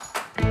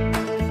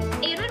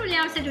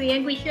amser dwi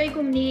yn gweithio i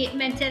gwmni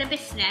Menter y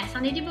Busnes,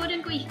 ond ni wedi bod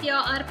yn gweithio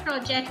ar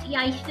prosiect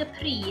Iaith y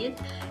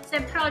Pridd,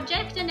 sef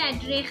prosiect yn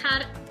edrych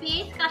ar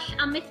beth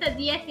gall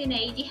amaethyddiaeth i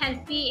wneud i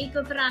helpu i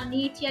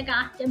gyfrannu tuag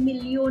at 1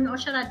 miliwn o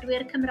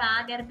siaradwyr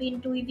Cymraeg erbyn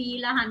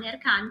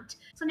 2050.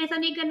 So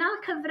wnaethon ni gynnal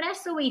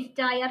cyfres o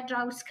weithdai ar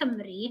draws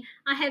Cymru,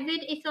 a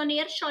hefyd eithon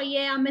ni'r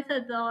sioeau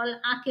amaethyddol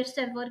ac i'r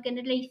Steddfod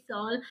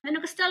Genedlaethol. Yn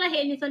ogystal â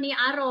hyn, eithon ni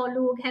ar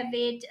olwg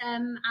hefyd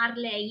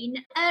ar-lein.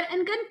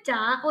 Yn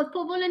gyntaf, oedd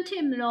pobl yn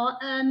teimlo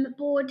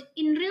bod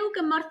unrhyw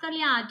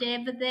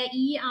gymortholiadau fydde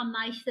i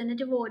amaeth yn y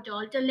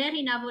dyfodol, dylai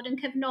hynna fod yn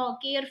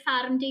cefnogi'r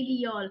ffarm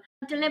deuluol.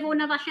 Dylai fod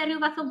yna falle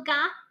rhyw fath o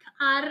gap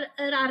ar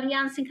yr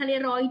arian sy'n cael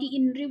ei roi i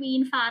unrhyw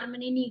un ffarm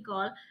yn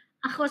unigol,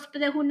 achos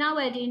bydde hwnna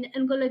wedyn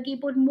yn golygu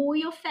bod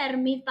mwy o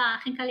ffermydd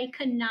bach yn cael ei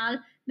cynnal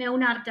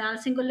mewn ardal,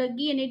 sy'n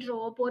golygu yn ei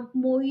dro bod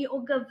mwy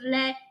o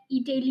gyfle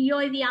i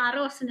deuluoedd i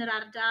aros yn yr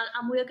ardal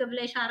a mwy o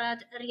gyfle i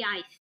siarad yr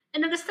iaith.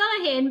 Yn ogystal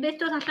â hyn,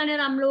 beth dod allan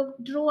i'r amlwg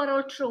dro ar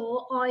ôl tro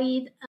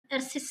oedd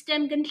yr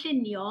system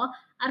gynllunio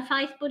a'r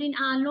ffaith bod hi'n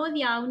anodd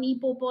iawn i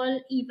bobl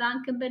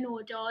ifanc yn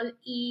benodol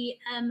i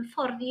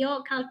fforddio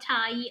cael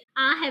tai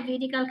a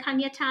hefyd i gael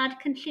caniatâd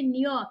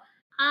cynllunio.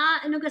 A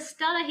yn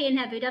ogystal â hyn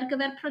hefyd ar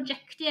gyfer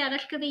prosiectau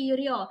arall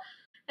gyfeirio.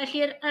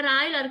 Felly yr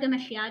ail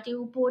argymhelliad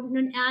yw bod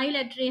nhw'n ail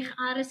edrych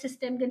ar y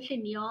system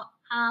gynllunio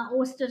a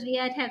o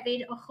ystyried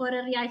hefyd ochr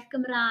yr iaith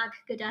Gymraeg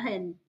gyda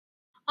hyn.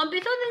 Ond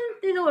beth oedd yn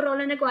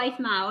ddiddorol yn y gwaith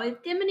ma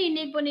oedd dim yn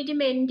unig bod ni wedi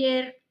mynd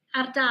i'r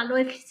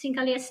ardaloedd sy'n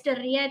cael ei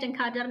ystyried yn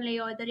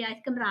cadarnleoedd yr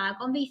iaith Gymraeg,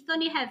 ond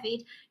feithon ni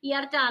hefyd i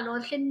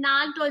ardaloedd lle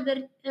nad oedd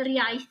yr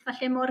iaith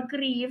falle mor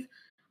gryf.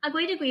 A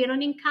gweud y gwir,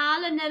 o'n ni'n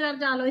cael yn yr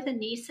ardaloedd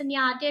hynny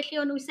syniadau lle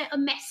o'n nhw eisiau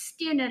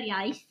ymestyn yr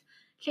iaith,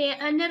 lle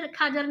yn yr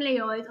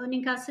cadarnleoedd o'n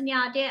ni'n cael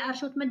syniadau ar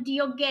sut mae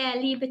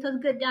diogelu beth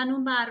oedd gyda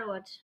nhw'n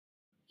barod.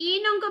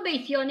 Un o'n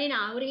gobeithio ni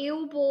nawr yw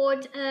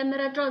bod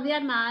yr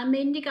adroddiad yma yn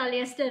mynd i gael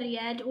ei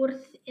ystyried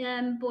wrth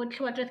bod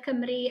Llywodraeth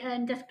Cymru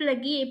yn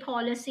datblygu ei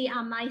polisi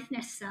amaeth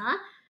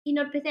nesaf. Un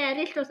o'r peth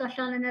eraill dros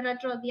allan yn yr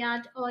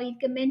adroddiad oedd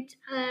gymaint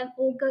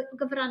o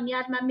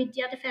gyfraniad mae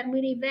mudiad y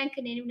ffermwyr ifanc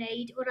yn ei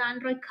wneud o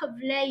ran rhoi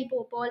cyfle i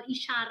bobl i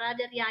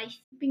siarad yr iaith.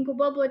 Fi'n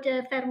gwybod bod y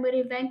ffermwyr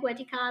ifanc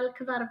wedi cael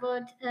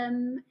cyfarfod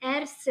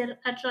ers yr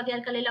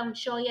adroddiad gael ei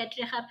lawnsio i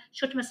edrych ar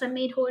sut mae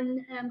symud hwn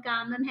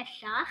gam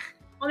ymhellach.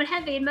 Ond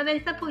hefyd, mae fe'n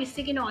eitha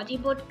pwysig i nodi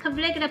bod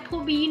cyfle gyda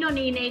pob un o'n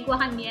ni'n ei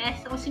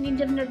gwahaniaeth os ni'n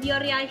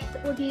defnyddio'r iaith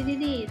o ddydd i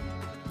ddydd.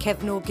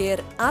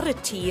 Cefnogir ar y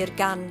tir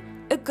gan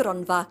y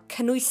Gronfa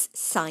Cynnwys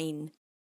Sain.